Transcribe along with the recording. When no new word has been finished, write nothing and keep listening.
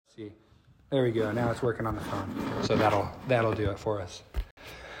see. There we go. Now it's working on the phone. So that'll do it for us.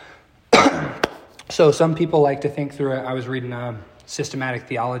 So some people like to think through it. I was reading a systematic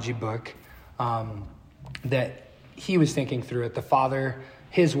theology book that he was thinking through it. The Father,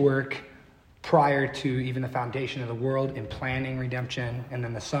 his work prior to even the foundation of the world in planning redemption, and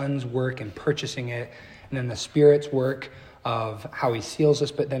then the Son's work in purchasing it, and then the Spirit's work of how he seals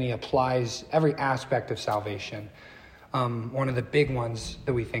us, but then he applies every aspect of salvation. One of the big ones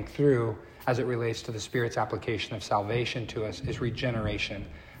that we think through as it relates to the Spirit's application of salvation to us is regeneration,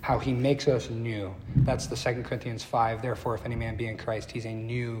 how he makes us new. That's the 2 Corinthians 5. Therefore, if any man be in Christ, he's a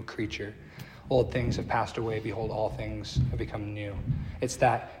new creature. Old things have passed away. Behold, all things have become new. It's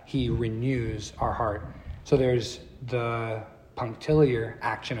that he renews our heart. So there's the punctiliar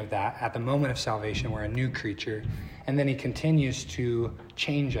action of that. At the moment of salvation, we're a new creature. And then he continues to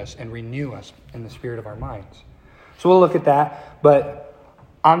change us and renew us in the spirit of our minds. So we'll look at that. But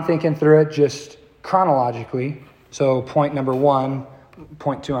I'm thinking through it just chronologically. So point number 1,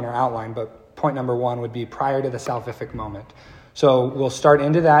 point 2 on our outline, but point number 1 would be prior to the salvific moment. So we'll start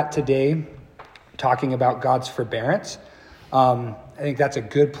into that today, talking about God's forbearance. I think that's a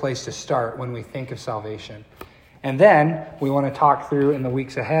good place to start when we think of salvation. And then we want to talk through in the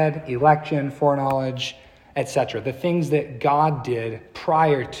weeks ahead, election, foreknowledge, etc. The things that God did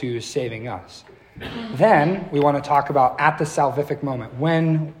prior to saving us. Then we want to talk about at the salvific moment,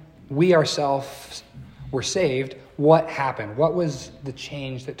 when we ourselves were saved, what happened? What was the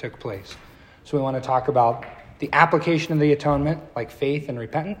change that took place? So we want to talk about the application of the atonement, like faith and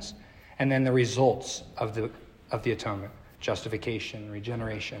repentance, and then the results of the atonement, justification,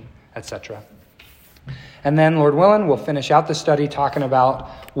 regeneration, etc. And then, Lord willing, we'll finish out the study talking about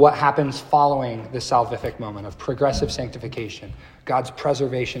what happens following the salvific moment of progressive sanctification, God's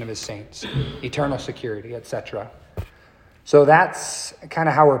preservation of his saints, eternal security, etc. So that's kind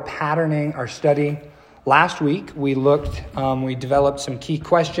of how we're patterning our study. Last week, we developed some key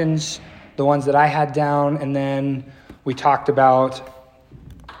questions, the ones that I had down, and then we talked about,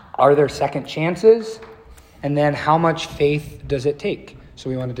 are there second chances? And then how much faith does it take? So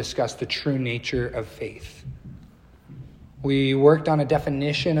we want to discuss the true nature of faith. We worked on a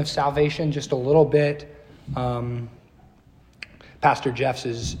definition of salvation just a little bit. Pastor Jeff's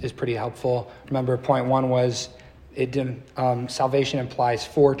is pretty helpful. Remember, point 1 was salvation implies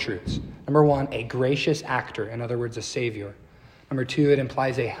 4 truths. Number 1, a gracious actor, in other words, a savior. Number 2, it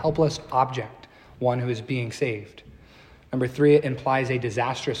implies a helpless object, one who is being saved. Number 3, it implies a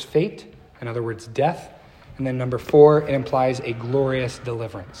disastrous fate, in other words, death. And then number 4, it implies a glorious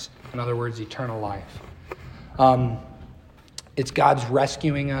deliverance, in other words, eternal life. It's God's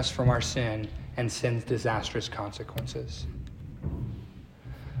rescuing us from our sin and sin's disastrous consequences.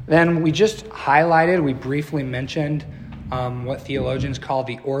 Then we briefly mentioned what theologians call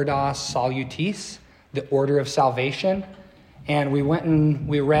the Ordo Salutis, the order of salvation. And we went and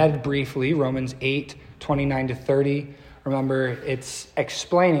we read briefly Romans 8:29-30. Remember, it's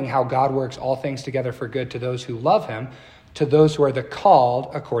explaining how God works all things together for good to those who love him, to those who are the called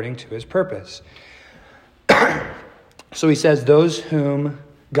according to his purpose. So he says, those whom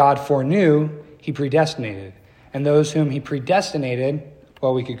God foreknew, he predestinated. And those whom he predestinated,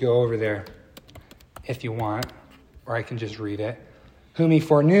 well, we could go over there if you want, or I can just read it. Whom he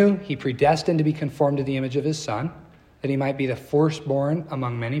foreknew, he predestined to be conformed to the image of his Son, that he might be the firstborn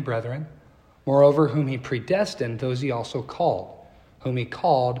among many brethren. Moreover, whom he predestined, those he also called. Whom he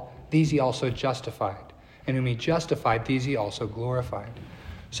called, these he also justified. And whom he justified, these he also glorified.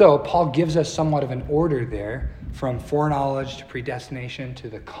 So Paul gives us somewhat of an order there, from foreknowledge to predestination to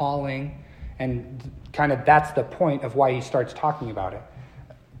the calling. And kind of that's the point of why he starts talking about it.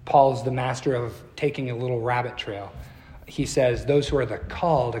 Paul's the master of taking a little rabbit trail. He says, those who are the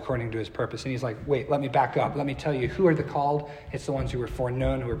called according to his purpose. And he's like, wait, let me back up. Let me tell you, who are the called? It's the ones who were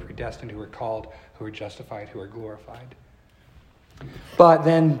foreknown, who were predestined, who were called, who were justified, who are glorified. But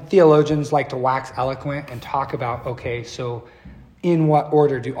then theologians like to wax eloquent and talk about, okay, so in what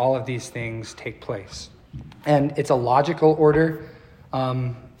order do all of these things take place? And it's a logical order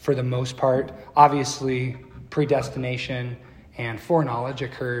for the most part. Obviously, predestination and foreknowledge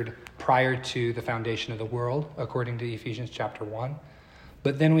occurred prior to the foundation of the world, according to Ephesians chapter 1.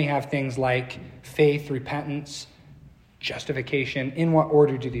 But then we have things like faith, repentance, justification. In what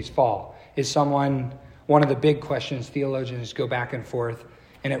order do these fall? One of the big questions theologians go back and forth,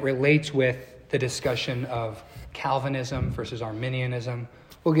 and it relates with the discussion of Calvinism versus Arminianism.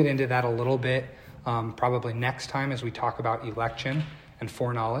 We'll get into that a little bit, probably next time as we talk about election and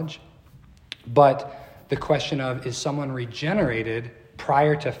foreknowledge. But the question of, is someone regenerated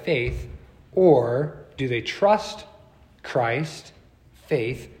prior to faith, or do they trust Christ,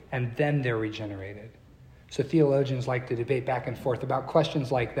 faith, and then they're regenerated. So theologians like to debate back and forth about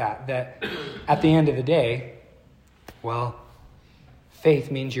questions like that at the end of the day, well,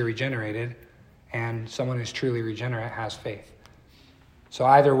 faith means you're regenerated, and someone who's truly regenerate has faith. So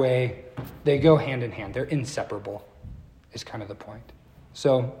either way, they go hand in hand. They're inseparable, is kind of the point.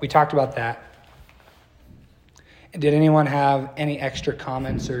 So we talked about that. Did anyone have any extra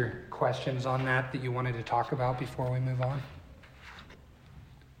comments or questions on that you wanted to talk about before we move on?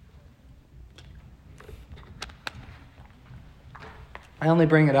 I only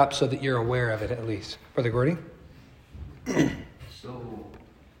bring it up so that you're aware of it, at least. Brother Gordy? So,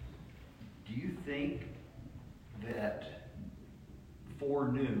 do you think that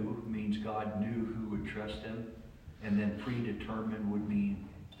foreknew means God knew who would trust him, and then predetermined would mean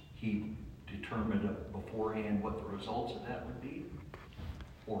he determined beforehand what the results of that would be,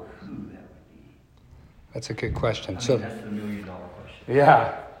 or who that would be? That's a good question. That's the $1 million question.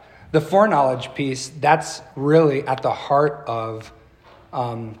 Yeah. The foreknowledge piece, that's really at the heart of,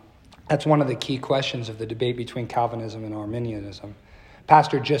 that's one of the key questions of the debate between Calvinism and Arminianism.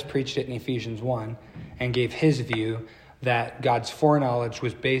 Pastor just preached it in Ephesians 1 and gave his view that God's foreknowledge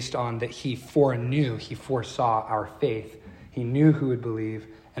was based on that he foreknew, he foresaw our faith. He knew who would believe,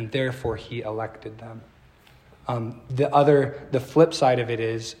 and therefore he elected them. The flip side of it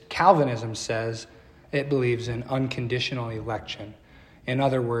is Calvinism says it believes in unconditional election. In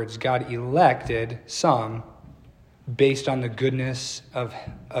other words, God elected some based on the goodness of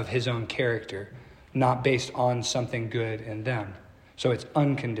his own character, not based on something good in them. So it's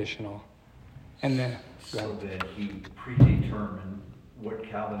unconditional. And then, so that he predetermined, what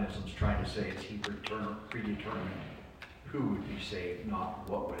Calvinism's trying to say is he predetermined who would be saved, not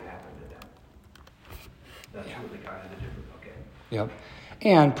what would happen to them. That's really kind of the difference. Okay. Yep.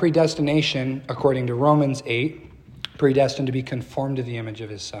 And predestination, according to Romans 8, predestined to be conformed to the image of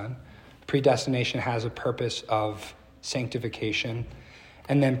his Son. Predestination has a purpose of sanctification.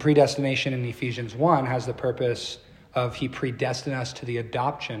 And then predestination in Ephesians 1 has the purpose of he predestined us to the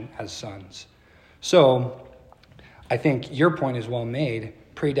adoption as sons. So I think your point is well made.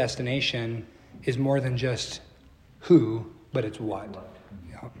 Predestination is more than just who, but it's what.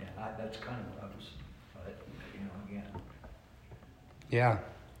 Yeah, that's kind of what I was, again. Yeah.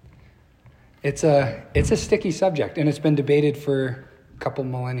 It's a sticky subject, and it's been debated for a couple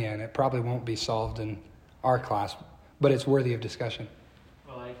millennia, and it probably won't be solved in our class, but it's worthy of discussion.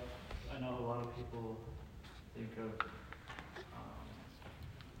 Well, I know a lot of people think of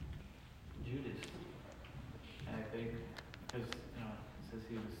Judas, and I think because it says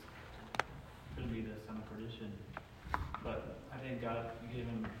he was going to be the son of perdition, but I think God gave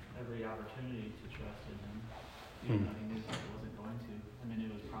him every opportunity to trust in him, even though he knew that he wasn't going to. I mean,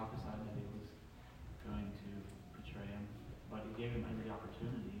 it was prophesied that he was going to betray him, but he gave him every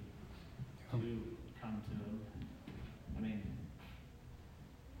opportunity to come to him. I mean,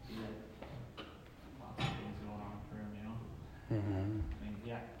 he had lots of things going on for him, Mm-hmm. I mean,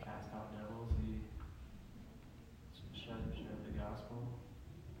 yeah, cast out devils, he shared the gospel,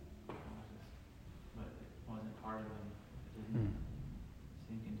 but it wasn't part of him. It didn't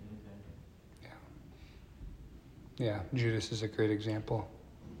sink into his head. Yeah, Judas is a great example.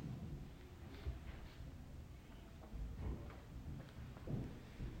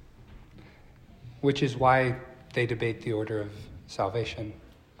 Which is why they debate the order of salvation.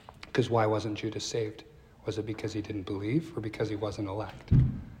 Because why wasn't Judas saved? Was it because he didn't believe or because he wasn't elect?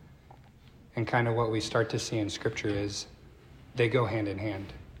 And kind of what we start to see in Scripture is they go hand in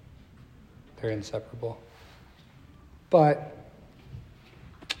hand. They're inseparable. But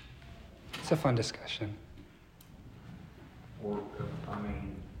it's a fun discussion. Or,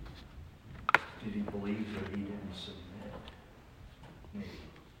 did he believe that he didn't submit? Maybe.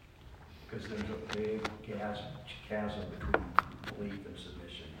 Because there's a big chasm between belief and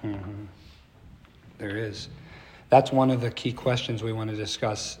submission. Mm-hmm. There is. That's one of the key questions we want to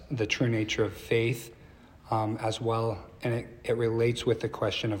discuss, the true nature of faith as well. And it relates with the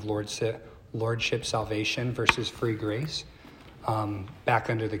question of lordship salvation versus free grace, back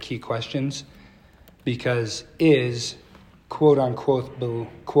under the key questions. Because is quote-unquote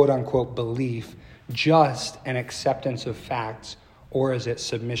belief just an acceptance of facts, or is it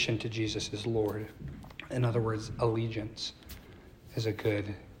submission to Jesus as Lord? In other words, allegiance is a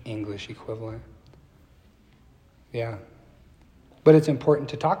good English equivalent. Yeah. But it's important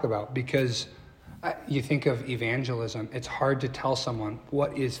to talk about because you think of evangelism. It's hard to tell someone,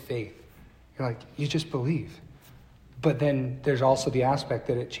 what is faith? You're like, you just believe. But then there's also the aspect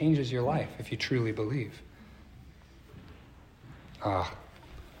that it changes your life if you truly believe.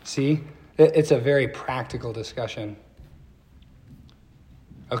 See? It's a very practical discussion.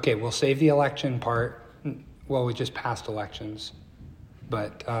 Okay, we'll save the election part. Well, we just passed elections.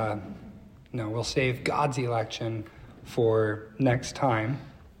 But no, we'll save God's election for next time.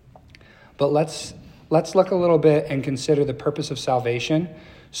 But let's look a little bit and consider the purpose of salvation.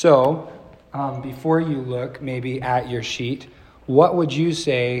 So, before you look maybe at your sheet, what would you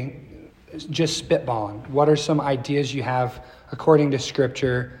say, just spitballing, what are some ideas you have according to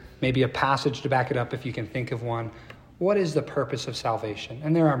Scripture, maybe a passage to back it up if you can think of one? What is the purpose of salvation?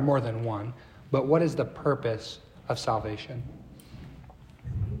 And there are more than one, but what is the purpose of salvation?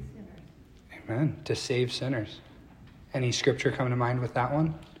 Amen. To save sinners. Any scripture come to mind with that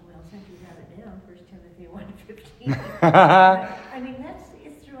one? Well, since you have it down, 1 Timothy 1:15. I mean,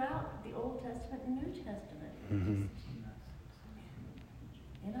 it's throughout the Old Testament and New Testament. Mm-hmm.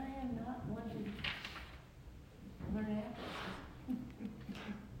 And I am not one to learn apples.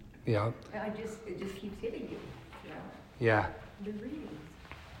 Yeah. It just keeps hitting you. Yeah. The readings.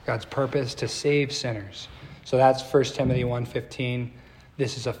 God's purpose to save sinners. So that's 1 Timothy 1:15.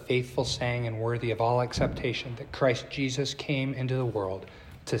 This is a faithful saying and worthy of all acceptation that Christ Jesus came into the world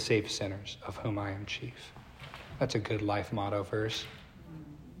to save sinners, of whom I am chief. That's a good life motto verse.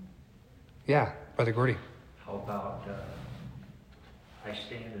 Yeah, Brother Gordy. How about, I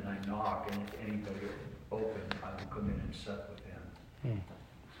stand and I knock, and if anybody will open, I will come in and sup with him.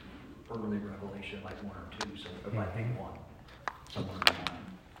 Early Revelation, like 1 or 2, so if I think 1, somewhere in line.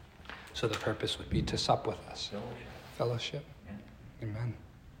 So the purpose would be to sup with us. Fellowship. Yeah. Amen.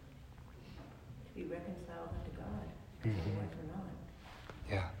 To be reconciled unto God. Mhm. Otherwise we're not.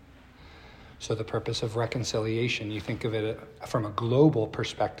 Yeah. So the purpose of reconciliation, you think of it from a global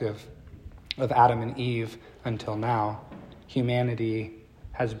perspective of Adam and Eve until now. Humanity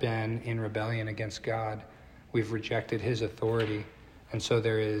has been in rebellion against God. We've rejected his authority. And so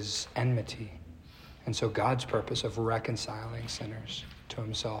there is enmity. And so God's purpose of reconciling sinners to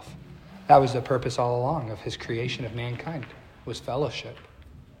himself. That was the purpose all along of his creation of mankind, was fellowship,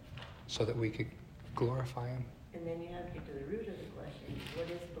 so that we could glorify him. And then you have to get to the root of the question. What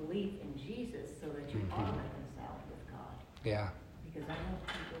is belief in Jesus so that you are reconciled with God? Yeah. Because I know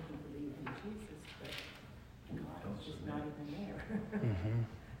people who believe in Jesus, but God is just not even there.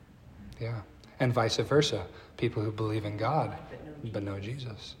 Yeah. And vice versa. People who believe in God, but no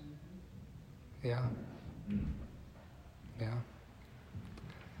Jesus. Yeah. Yeah.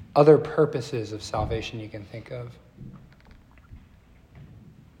 Other purposes of salvation you can think of.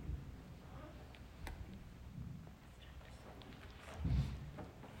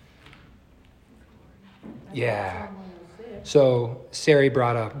 Yeah. So Sari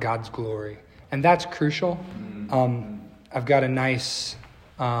brought up God's glory, and that's crucial. I've got a nice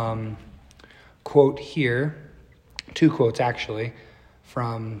quote here, 2 quotes actually,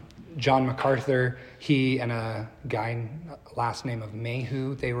 from John MacArthur. He and a guy last name of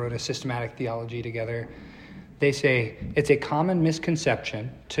Mayhew, they wrote a systematic theology together. They say, it's a common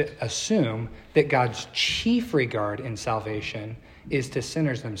misconception to assume that God's chief regard in salvation is to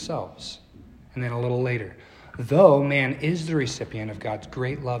sinners themselves. And then a little later, though man is the recipient of God's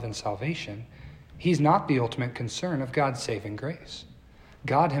great love and salvation, he's not the ultimate concern of God's saving grace.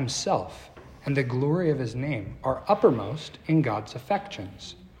 God himself and the glory of his name are uppermost in God's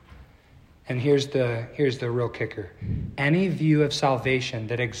affections. And here's the real kicker. Any view of salvation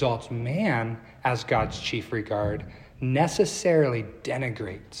that exalts man as God's chief regard necessarily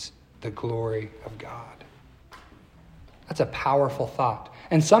denigrates the glory of God. That's a powerful thought.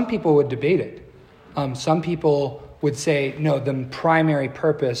 And some people would debate it. Some people would say, no, the primary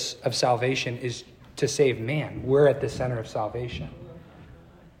purpose of salvation is to save man. We're at the center of salvation.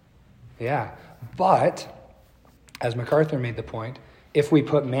 Yeah. But, as MacArthur made the point, if we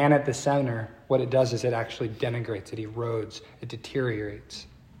put man at the center, what it does is it actually denigrates, it erodes, it deteriorates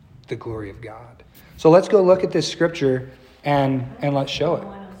the glory of God. So let's go look at this scripture and let's show it.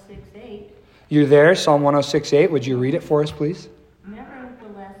 106:8. You're there, Psalm 106:8. Would you read it for us, please?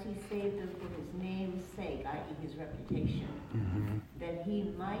 Nevertheless, he saved them for his name's sake, i.e. his reputation, that he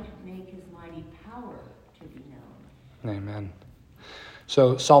might make his mighty power to be known. Amen.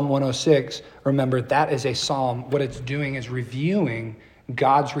 So Psalm 106, remember, that is a psalm. What it's doing is reviewing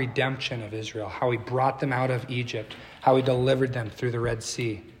God's redemption of Israel, how he brought them out of Egypt, how he delivered them through the Red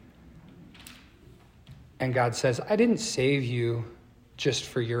Sea. And God says, I didn't save you just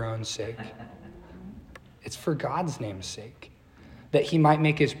for your own sake. It's for God's name's sake, that he might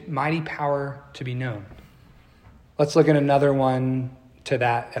make his mighty power to be known. Let's look at another one to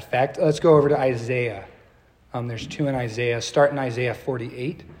that effect. Let's go over to Isaiah. There's 2 in Isaiah. Start in Isaiah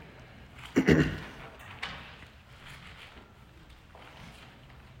 48.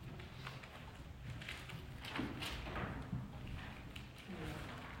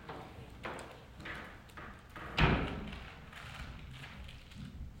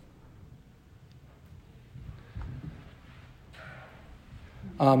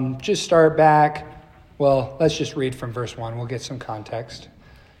 Just start back. Well, let's just read from verse 1. We'll get some context.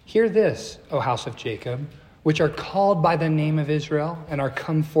 Hear this, O house of Jacob, which are called by the name of Israel and are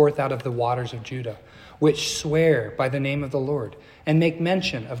come forth out of the waters of Judah, which swear by the name of the Lord and make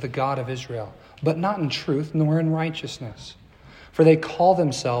mention of the God of Israel, but not in truth nor in righteousness. For they call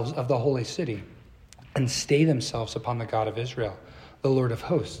themselves of the holy city and stay themselves upon the God of Israel. The Lord of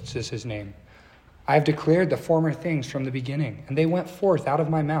hosts is his name. I have declared the former things from the beginning, and they went forth out of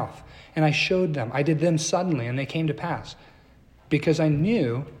my mouth, and I showed them. I did them suddenly, and they came to pass, because I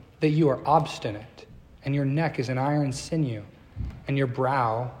knew that you are obstinate, and your neck is an iron sinew, and your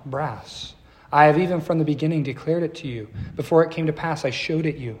brow brass. I have even from the beginning declared it to you. Before it came to pass, I showed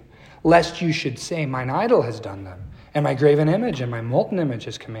it you, lest you should say, mine idol has done them, and my graven image and my molten image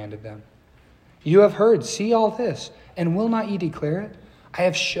has commanded them. You have heard, see all this, and will not ye declare it? I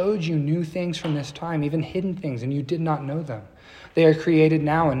have showed you new things from this time, even hidden things, and you did not know them. They are created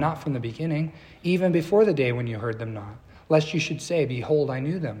now and not from the beginning, even before the day when you heard them not, lest you should say, behold, I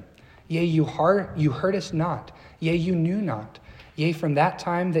knew them. Yea, you heard us not. Yea, you knew not. Yea, from that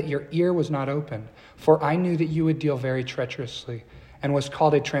time that your ear was not open. For I knew that you would deal very treacherously, and was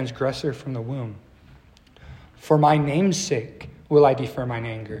called a transgressor from the womb. For my name's sake will I defer mine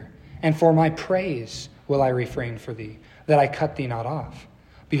anger, and for my praise will I refrain for thee, that I cut thee not off.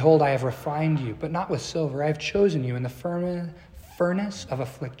 Behold, I have refined you, but not with silver. I have chosen you in the furnace of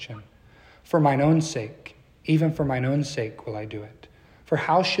affliction. For mine own sake, even for mine own sake will I do it. For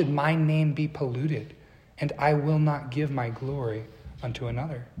how should my name be polluted? And I will not give my glory unto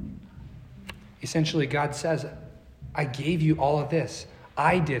another. Essentially, God says, I gave you all of this.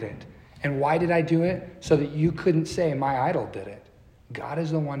 I did it. And why did I do it? So that you couldn't say my idol did it. God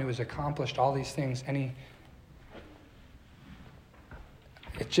is the one who has accomplished all these things, and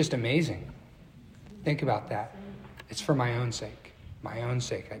it's just amazing. Think about that. It's for my own sake. My own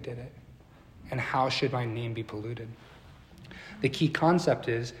sake I did it. And how should my name be polluted? The key concept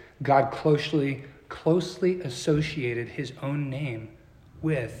is God closely associated his own name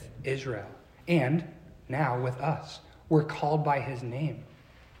with Israel. And now with us. We're called by his name.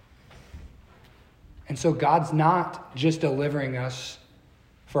 And so God's not just delivering us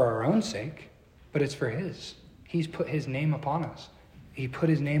for our own sake, but it's for his. He's put his name upon us. He put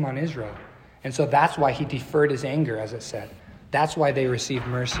his name on Israel. And so that's why he deferred his anger, as it said. That's why they received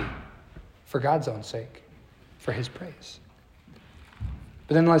mercy. For God's own sake. For his praise.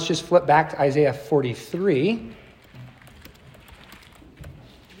 But then let's just flip back to Isaiah 43.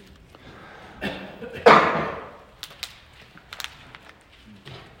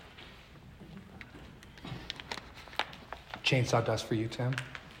 Chainsaw dust for you, Tim.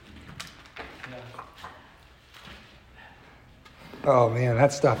 Oh man,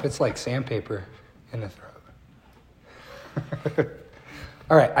 that stuff, it's like sandpaper in the throat.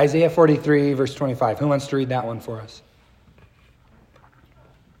 All right, Isaiah 43, verse 25. Who wants to read that one for us?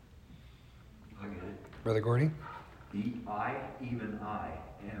 I get it. Brother Gordy? Even I,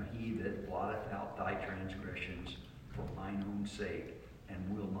 am he that blotteth out thy transgressions for mine own sake, and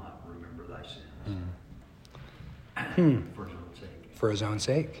will not remember thy sins. For his own sake. For his own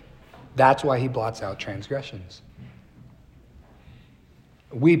sake. That's why he blots out transgressions.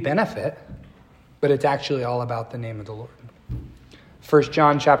 We benefit, but it's actually all about the name of the Lord. 1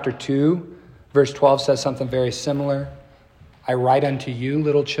 John chapter 2, verse 12 says something very similar. I write unto you,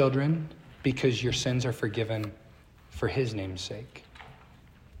 little children, because your sins are forgiven for his name's sake.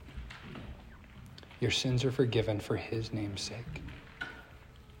 Your sins are forgiven for his name's sake.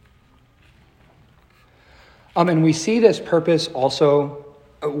 And we see this purpose also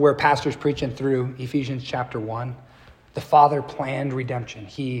where pastor's preaching through Ephesians chapter 1. The Father planned redemption.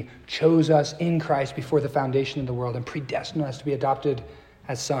 He chose us in Christ before the foundation of the world and predestined us to be adopted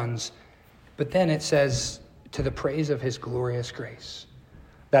as sons. But then it says, to the praise of his glorious grace.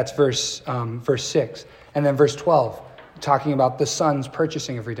 That's verse 6. And then verse 12, talking about the Son's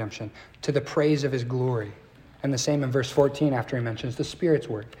purchasing of redemption. To the praise of his glory. And the same in verse 14 after he mentions the Spirit's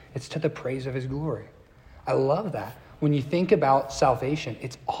work. It's to the praise of his glory. I love that. When you think about salvation,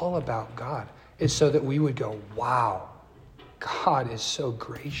 it's all about God. It's so that we would go, wow, God is so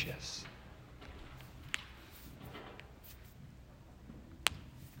gracious.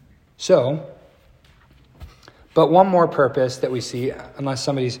 So, but one more purpose that we see, unless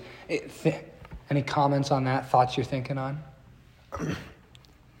somebody's, any comments on that, thoughts you're thinking on?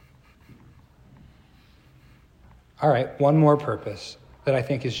 All right, one more purpose that I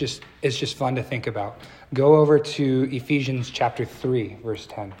think is just fun to think about. Go over to Ephesians chapter 3, verse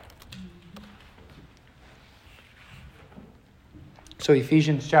 10. So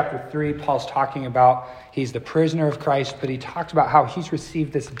Ephesians chapter 3, Paul's talking about he's the prisoner of Christ, but he talks about how he's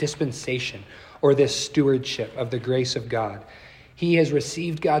received this dispensation or this stewardship of the grace of God. He has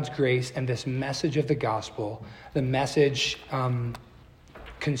received God's grace and this message of the gospel, the message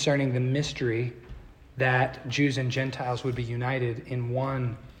concerning the mystery that Jews and Gentiles would be united in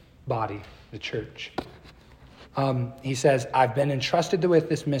one body, the church. He says, I've been entrusted with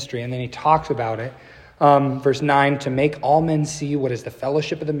this mystery, and then he talks about it. Verse 9, to make all men see what is the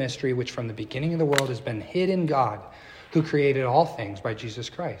fellowship of the mystery, which from the beginning of the world has been hid in God, who created all things by Jesus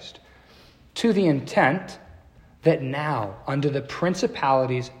Christ, to the intent that now, under the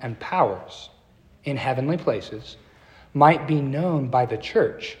principalities and powers in heavenly places, might be known by the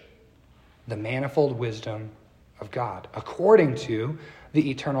church the manifold wisdom of God, according to the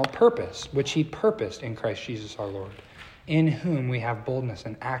eternal purpose, which he purposed in Christ Jesus our Lord, in whom we have boldness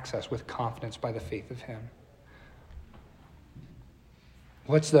and access with confidence by the faith of him.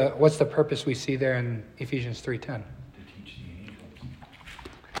 What's the purpose we see there in Ephesians 3:10?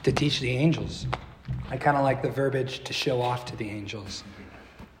 To teach the angels. I kind of like the verbiage to show off to the angels.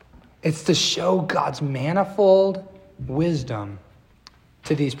 It's to show God's manifold wisdom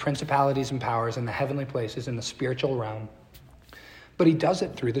to these principalities and powers in the heavenly places, in the spiritual realm. But he does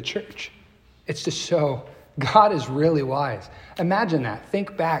it through the church. It's to show God is really wise. Imagine that.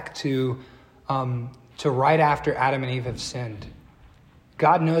 Think back to right after Adam and Eve have sinned.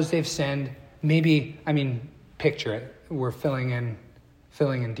 God knows they've sinned. Picture it. We're filling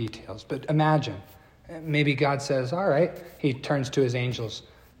in details. But imagine. Maybe God says, all right. He turns to his angels.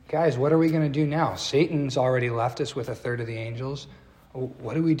 Guys, what are we going to do now? Satan's already left us with a third of the angels.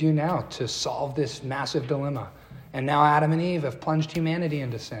 What do we do now to solve this massive dilemma? And now Adam and Eve have plunged humanity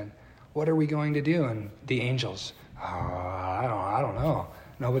into sin. What are we going to do? And the angels, I don't know.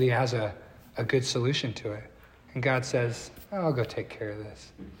 Nobody has a good solution to it. And God says, I'll go take care of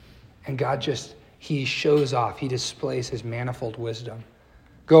this. And God he shows off. He displays his manifold wisdom.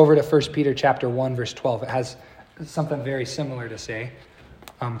 Go over to 1 Peter chapter 1, verse 12. It has something very similar to say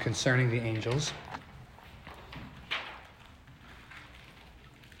concerning the angels.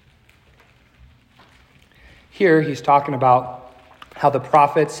 Here he's talking about how the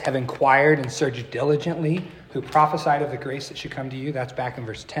prophets have inquired and searched diligently, who prophesied of the grace that should come to you. That's back in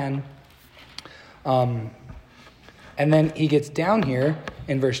verse 10. And then he gets down here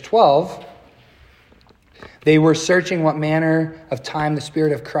in verse 12. They were searching what manner of time the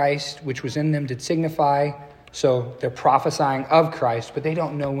Spirit of Christ, which was in them, did signify. So they're prophesying of Christ, but they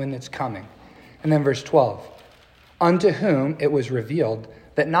don't know when it's coming. And then verse 12. Unto whom it was revealed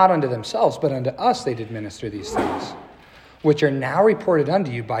that not unto themselves, but unto us they did minister these things, which are now reported unto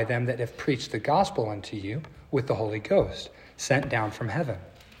you by them that have preached the gospel unto you with the Holy Ghost, sent down from heaven,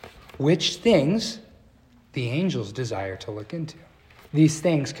 which things the angels desire to look into. These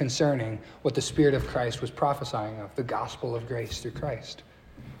things concerning what the Spirit of Christ was prophesying of, the gospel of grace through Christ.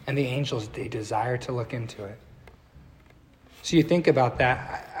 And the angels, they desire to look into it. So you think about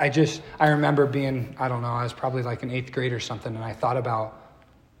that. I remember being, I was probably like an 8th grade or something, and I thought about,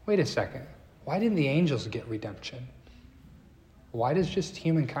 wait a second, why didn't the angels get redemption? Why does just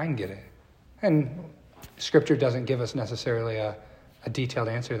humankind get it? And Scripture doesn't give us necessarily a detailed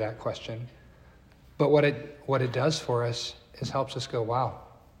answer to that question. But what it does for us is helps us go, wow,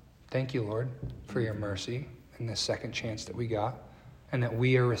 thank you, Lord, for your mercy and this second chance that we got, and that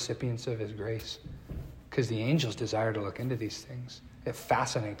we are recipients of his grace. Because the angels desire to look into these things. It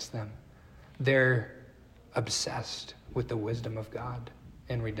fascinates them. They're obsessed with the wisdom of God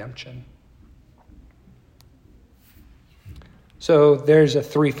and redemption. So there's a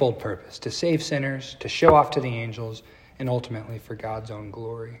threefold purpose: to save sinners, to show off to the angels, and ultimately for God's own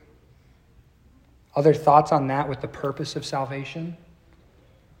glory. Other thoughts on that with the purpose of salvation?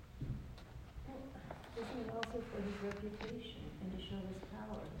 Isn't it also for his reputation and to show his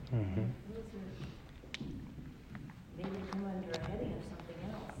power? Mm-hmm. Maybe to come under a heading of something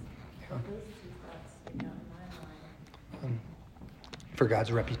else. Yeah. Those two thoughts stick out in my mind. For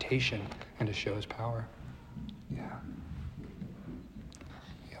God's reputation and to show his power. Yeah.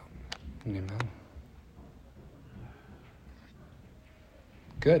 Amen.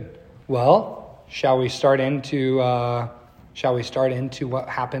 Good. Well, shall we start into what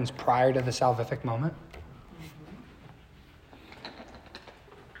happens prior to the salvific moment?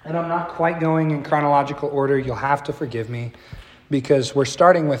 And I'm not quite going in chronological order. You'll have to forgive me because we're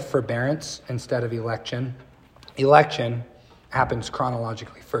starting with forbearance instead of election. Election happens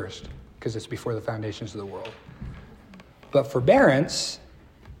chronologically first because it's before the foundations of the world. But forbearance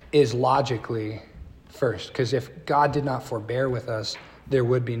is logically first, because if God did not forbear with us, there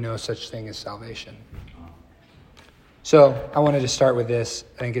would be no such thing as salvation. So I wanted to start with this.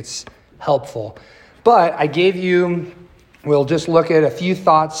 I think it's helpful. But I gave you, we'll just look at a few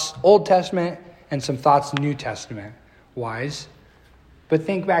thoughts, Old Testament, and some thoughts, New Testament wise. But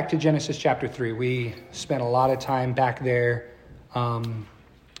think back to Genesis chapter 3. We spent a lot of time back there in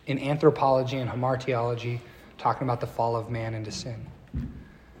anthropology and hamartiology, talking about the fall of man into sin.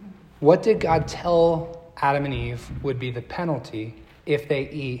 What did God tell Adam and Eve would be the penalty if they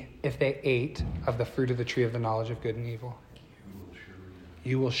ate of the fruit of the tree of the knowledge of good and evil?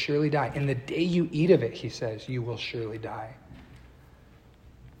 You will surely die. In the day you eat of it, he says, you will surely die.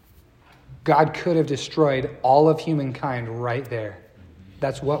 God could have destroyed all of humankind right there.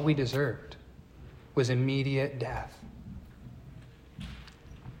 That's what we deserved, was immediate death.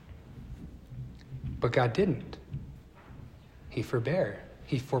 But God didn't. He forbore.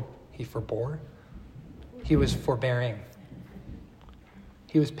 He forbore. He was forbearing.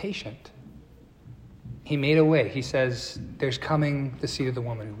 He was patient. He made a way. He says, there's coming the seed of the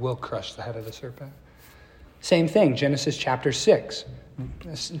woman who will crush the head of the serpent. Same thing, Genesis chapter 6.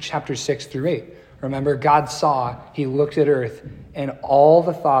 Chapters 6 through 8. Remember, God saw, he looked at earth, and all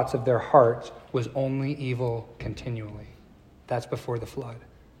the thoughts of their hearts was only evil continually. That's before the flood.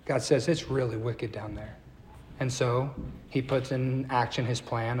 God says, it's really wicked down there. And so he puts in action his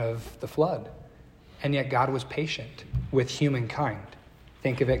plan of the flood. And yet God was patient with humankind.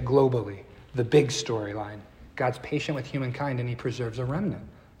 Think of it globally, the big storyline. God's patient with humankind, and he preserves a remnant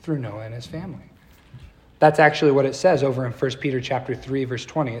through Noah and his family. That's actually what it says over in 1 Peter chapter 3, verse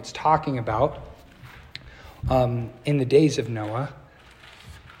 20. It's talking about in the days of Noah.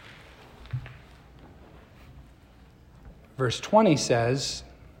 Verse 20 says,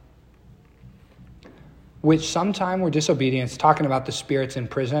 which sometime were disobedient. It's talking about the spirits in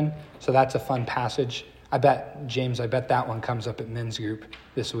prison. So that's a fun passage. I bet that one comes up at men's group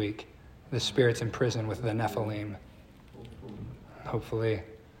this week. The spirits in prison with the Nephilim. Hopefully.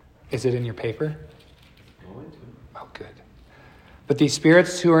 Is it in your paper? Oh, good. But these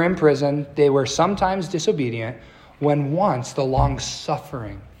spirits who are in prison, they were sometimes disobedient when once the long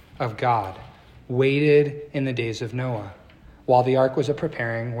suffering of God waited in the days of Noah, while the ark was a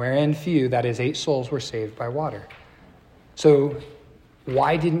preparing, wherein few, that is 8 souls, were saved by water. So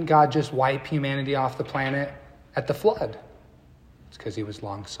why didn't God just wipe humanity off the planet at the flood? It's because he was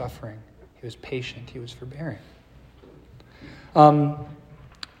long suffering. He was patient. He was forbearing.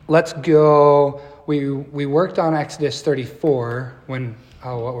 Let's go. We worked on Exodus 34 when,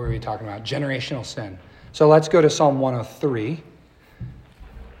 what were we talking about? Generational sin. So let's go to Psalm 103.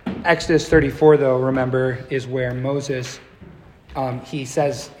 Exodus 34, though, remember, is where Moses, he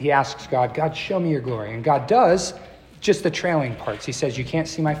asks God, show me your glory. And God does, just the trailing parts. He says, you can't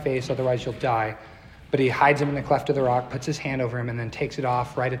see my face, otherwise you'll die. But he hides him in the cleft of the rock, puts his hand over him, and then takes it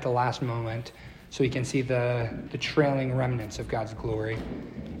off right at the last moment so he can see the trailing remnants of God's glory.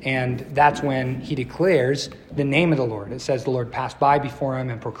 And that's when he declares the name of the Lord. It says the Lord passed by before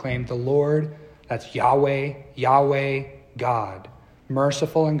him and proclaimed the Lord, that's Yahweh, Yahweh, God,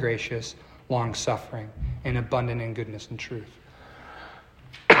 merciful and gracious, long-suffering, and abundant in goodness and truth.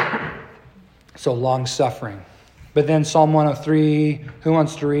 So long-suffering. But then Psalm 103, who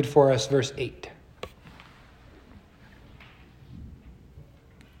wants to read for us verse 8?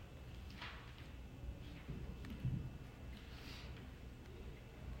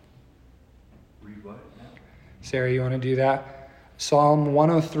 Read what now? Sarah, you want to do that? Psalm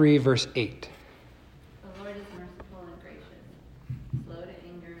 103, verse 8. The Lord is merciful and gracious, slow to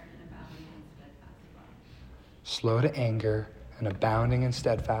anger and abounding in steadfast love. Slow to anger and abounding in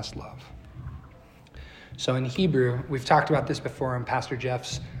steadfast love. So in Hebrew, we've talked about this before, and Pastor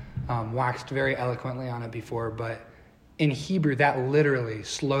Jeff's waxed very eloquently on it before, but in Hebrew, that literally,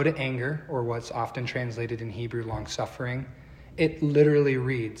 slow to anger, or what's often translated in Hebrew, long-suffering, it literally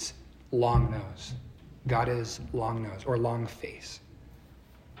reads long nose. God is long nose, or long face.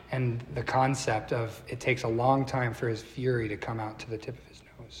 And the concept of it takes a long time for his fury to come out to the tip of his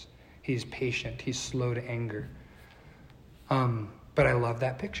nose. He's patient. He's slow to anger. But I love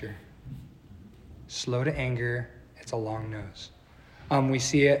that picture. Slow to anger, it's a long nose. We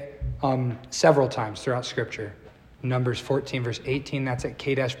see it several times throughout Scripture. Numbers 14, verse 18, that's at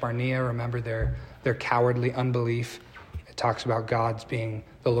Kadesh Barnea. Remember their cowardly unbelief. It talks about God's being,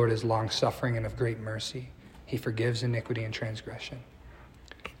 the Lord is long-suffering and of great mercy. He forgives iniquity and transgression.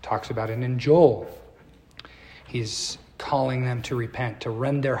 Talks about it in Joel. He's calling them to repent, to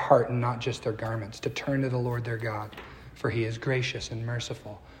rend their heart and not just their garments, to turn to the Lord their God, for he is gracious and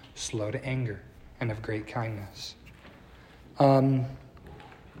merciful, slow to anger, and of great kindness.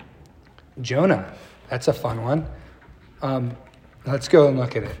 Jonah, that's a fun one. Let's go and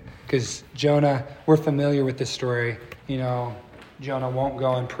look at it. Because Jonah, we're familiar with this story. Jonah won't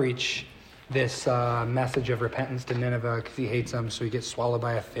go and preach this message of repentance to Nineveh because he hates them, so he gets swallowed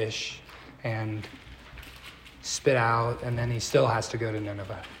by a fish and spit out, and then he still has to go to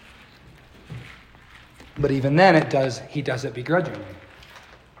Nineveh. But even then, he does it begrudgingly.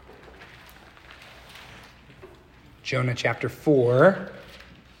 Jonah chapter 4.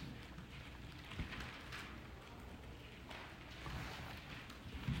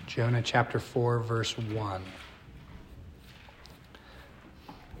 Jonah chapter 4, verse 1.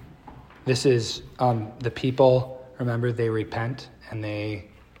 This is the people, remember, they repent, and they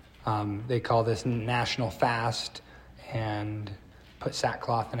call this national fast and put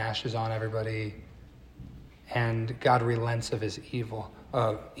sackcloth and ashes on everybody. And God relents of his evil.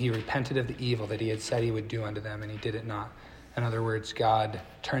 He repented of the evil that he had said he would do unto them, and he did it not. In other words, God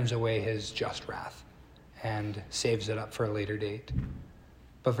turns away his just wrath and saves it up for a later date.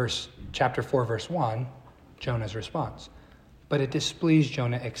 But chapter 4, verse 1, Jonah's response. But it displeased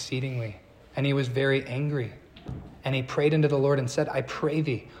Jonah exceedingly, and he was very angry. And he prayed unto the Lord and said, I pray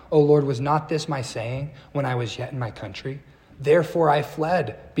thee, O Lord, was not this my saying when I was yet in my country? Therefore I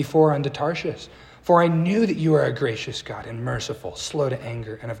fled before unto Tarshish. For I knew that you are a gracious God and merciful, slow to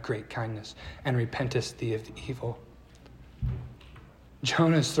anger and of great kindness, and repentest thee of the evil.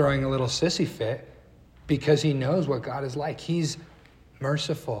 Jonah's throwing a little sissy fit because he knows what God is like. He's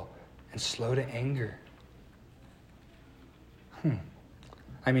merciful and slow to anger.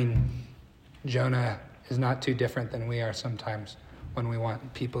 I mean, Jonah is not too different than we are sometimes when we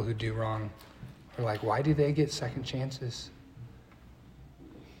want people who do wrong. We're like, why do they get second chances?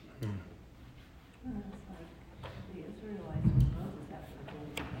 Well, it's like the Israelites with Moses after the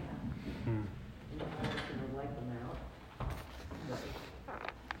golden calf. And God was going to wipe them out. But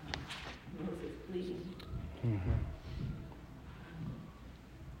Moses pleading.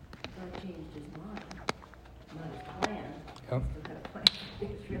 God changed his mind. Not his plan. Yep. Still had a plan for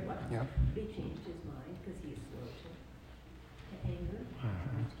the Israelites. Yep. He changed his mind because he is slow to anger,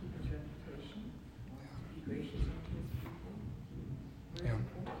 wants to keep his reputation, wants to be gracious unto his people. Yeah.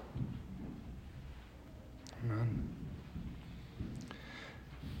 Merciful. Amen.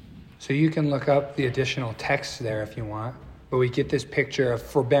 So you can look up the additional text there if you want, but we get this picture of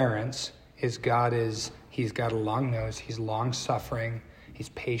forbearance. He's got a long nose, he's long-suffering, he's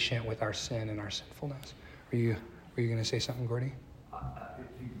patient with our sin and our sinfulness. Were you going to say something, Gordy?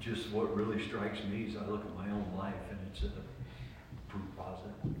 Just what really strikes me is I look at my own life and it's a proof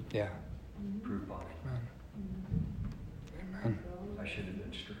positive. Yeah. Proof positive. Amen. I should have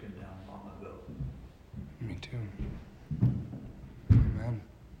been stricken down long ago. Me too. Amen.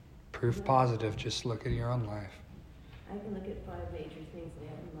 Proof positive. Just look at your own life. I can look at 5 major things that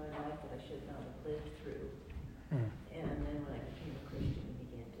happened in my life that I should not have lived through. And then when I became a Christian and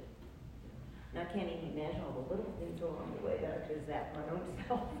began to, and I can't even imagine all the little things along the way that I could zap my own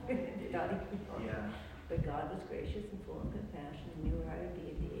self and did not even know. Yeah. But God was gracious and full of compassion and knew where I would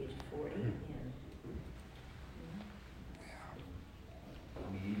be at the age of 40. And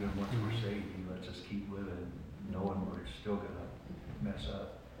I mean, even once we're saved, he lets us keep living, knowing we're still going to mess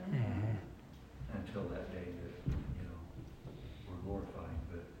up until that day that, we're glorified.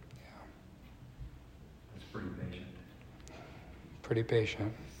 But it's pretty patient. Pretty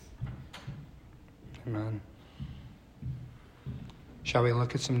patient. Amen. Shall we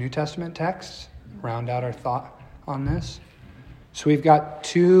look at some New Testament texts? Round out our thought on this. So we've got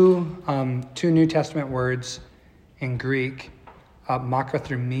two New Testament words in Greek.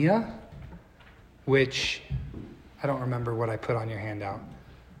 Makrothumia, which I don't remember what I put on your handout.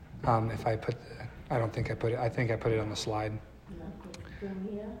 I don't think I put it. I think I put it on the slide.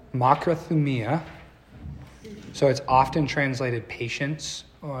 Makrothumia. So it's often translated patience,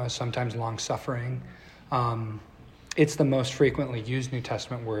 sometimes long-suffering. It's the most frequently used New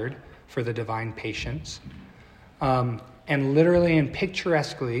Testament word for the divine patience. And literally and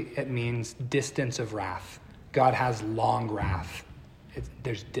picturesquely, it means distance of wrath. God has long wrath.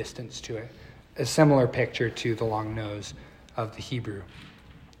 There's distance to it. A similar picture to the long nose of the Hebrew.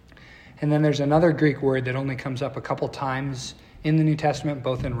 And then there's another Greek word that only comes up a couple times in the New Testament,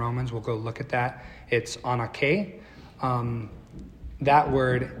 both in Romans. We'll go look at that. It's anake. That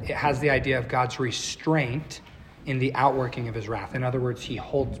word, it has the idea of God's restraint in the outworking of his wrath. In other words, he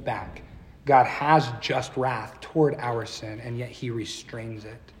holds back. God has just wrath toward our sin, and yet he restrains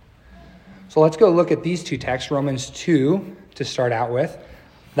it. So let's go look at these two texts, Romans 2 to start out with.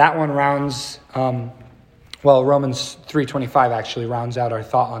 That one rounds, Romans 3:25 actually rounds out our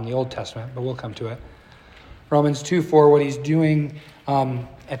thought on the Old Testament, but we'll come to it. Romans 2:4, what he's doing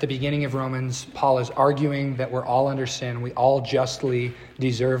At the beginning of Romans, Paul is arguing that we're all under sin. We all justly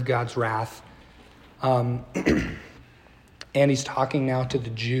deserve God's wrath. And he's talking now to the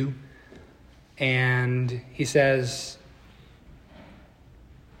Jew. And he says,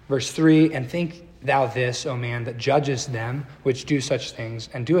 verse 3, and think thou this, O man, that judgest them which do such things,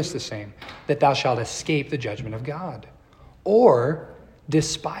 and doest the same, that thou shalt escape the judgment of God. Or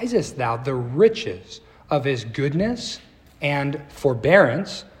despisest thou the riches of his goodness and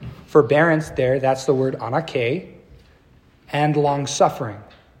forbearance? Forbearance there, that's the word anake, and long-suffering,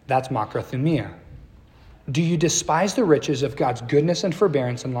 that's makrothumia. Do you despise the riches of God's goodness and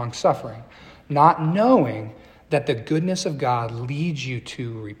forbearance and long-suffering, not knowing that the goodness of God leads you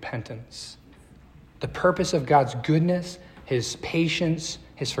to repentance? The purpose of God's goodness, his patience,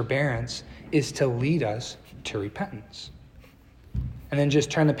 his forbearance, is to lead us to repentance. And then just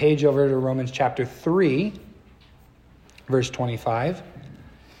turn the page over to Romans chapter 3, verse 25.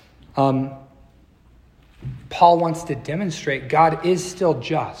 Paul wants to demonstrate God is still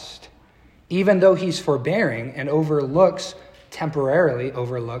just. Even though he's forbearing and temporarily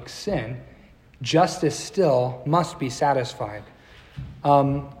overlooks sin, justice still must be satisfied.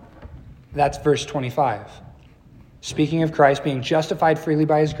 That's verse 25. Speaking of Christ being justified freely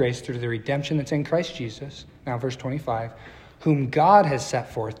by his grace through the redemption that's in Christ Jesus. Now verse 25. Whom God has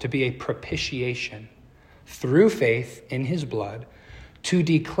set forth to be a propitiation through faith in his blood, to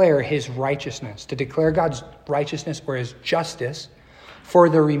declare his righteousness, to declare God's righteousness or his justice for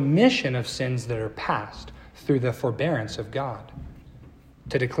the remission of sins that are past through the forbearance of God.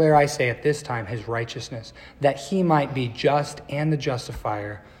 To declare, I say, at this time his righteousness, that he might be just and the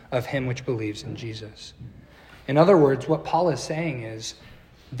justifier of him which believes in Jesus. In other words, what Paul is saying is,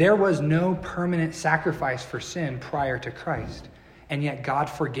 there was no permanent sacrifice for sin prior to Christ, and yet God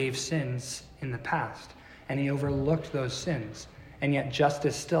forgave sins in the past, and he overlooked those sins, and yet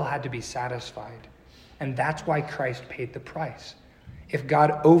justice still had to be satisfied. And that's why Christ paid the price. If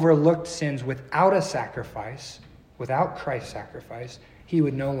God overlooked sins without a sacrifice, without Christ's sacrifice, he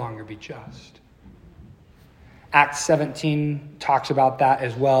would no longer be just. Acts 17 talks about that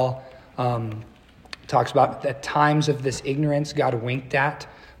as well. Talks about the times of this ignorance God winked at,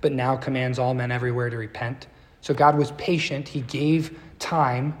 but now commands all men everywhere to repent. So God was patient. He gave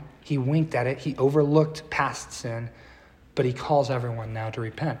time. He winked at it. He overlooked past sin, but he calls everyone now to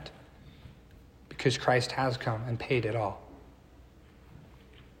repent because Christ has come and paid it all.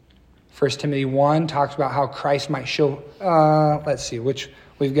 1 Timothy 1 talks about how Christ might show,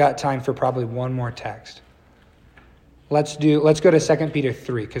 we've got time for probably one more text. Let's go to 2 Peter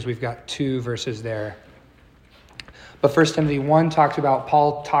 3 because we've got 2 verses there. But 1 Timothy 1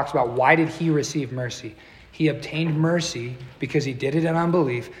 Paul talks about why did he receive mercy? He obtained mercy because he did it in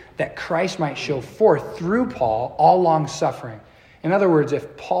unbelief, that Christ might show forth through Paul all long suffering. In other words,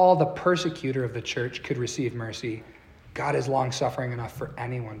 if Paul, the persecutor of the church, could receive mercy, God is long suffering enough for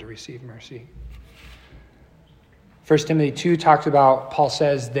anyone to receive mercy. 1 Timothy 2 talks about, Paul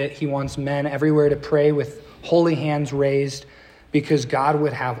says that he wants men everywhere to pray with holy hands raised because God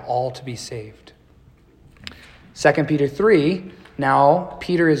would have all to be saved. 2 Peter 3, now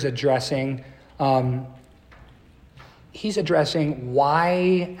Peter is addressing,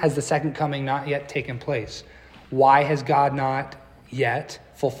 why has the second coming not yet taken place? Why has God not yet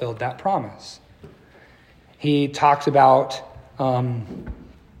fulfilled that promise? He talks about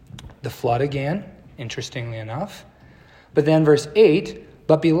the flood again, interestingly enough. But then verse 8,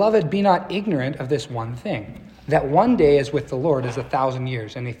 but beloved, be not ignorant of this one thing, that one day is with the Lord as 1,000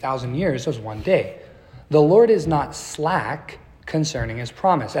 years, and 1,000 years is one day. The Lord is not slack concerning his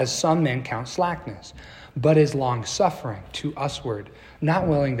promise, as some men count slackness, but is long-suffering to usward, not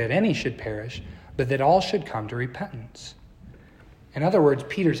willing that any should perish, but that all should come to repentance. In other words,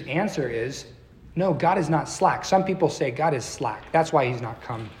 Peter's answer is, no, God is not slack. Some people say God is slack. That's why he's not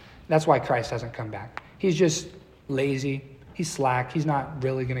come. That's why Christ hasn't come back. He's just lazy. He's slack. He's not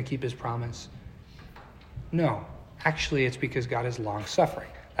really going to keep his promise. No, actually, it's because God is long-suffering.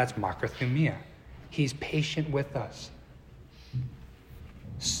 That's makrothumia. He's patient with us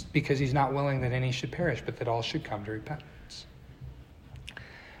because he's not willing that any should perish, but that all should come to repentance.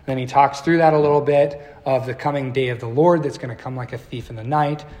 Then he talks through that a little bit of the coming day of the Lord that's going to come like a thief in the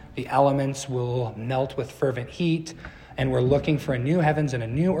night. The elements will melt with fervent heat, and we're looking for a new heavens and a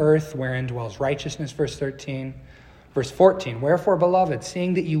new earth wherein dwells righteousness, verse 13. Verse 14, wherefore, beloved,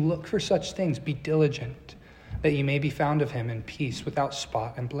 seeing that you look for such things, be diligent, that you may be found of him in peace, without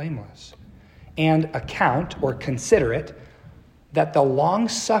spot and blameless. And account, or consider it, that the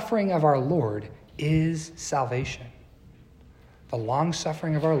long-suffering of our Lord is salvation. The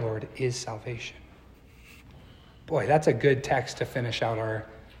long-suffering of our Lord is salvation. Boy, that's a good text to finish out our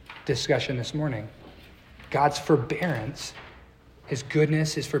discussion this morning. God's forbearance, his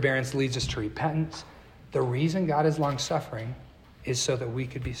goodness, his forbearance leads us to repentance. The reason God is long-suffering is so that we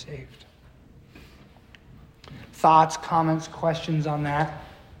could be saved. Thoughts, comments, questions on that?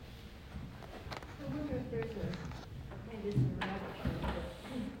 I wonder if there's maybe it's a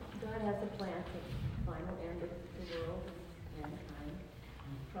revelation, but God has a plan for the final end of the world and mankind,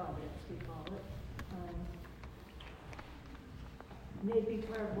 providence we call it. Maybe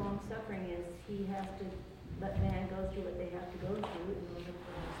part of long suffering is he has to let man go through what they have to go through in order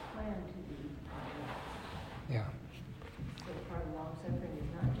for his plan to be finalized. Yeah. So part of long suffering is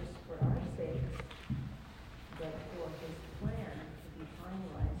not just for our sakes, but for his plan to be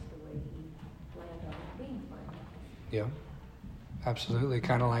finalized the way he planned on it being finalized. Yeah. Absolutely.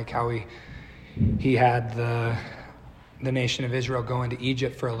 Kind of like how he had the nation of Israel go into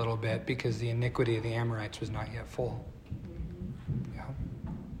Egypt for a little bit because the iniquity of the Amorites was not yet full. Yeah.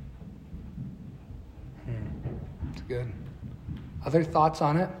 It's good. Other thoughts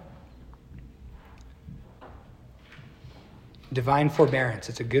on it? Divine forbearance.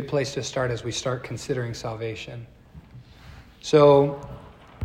 It's a good place to start as we start considering salvation. So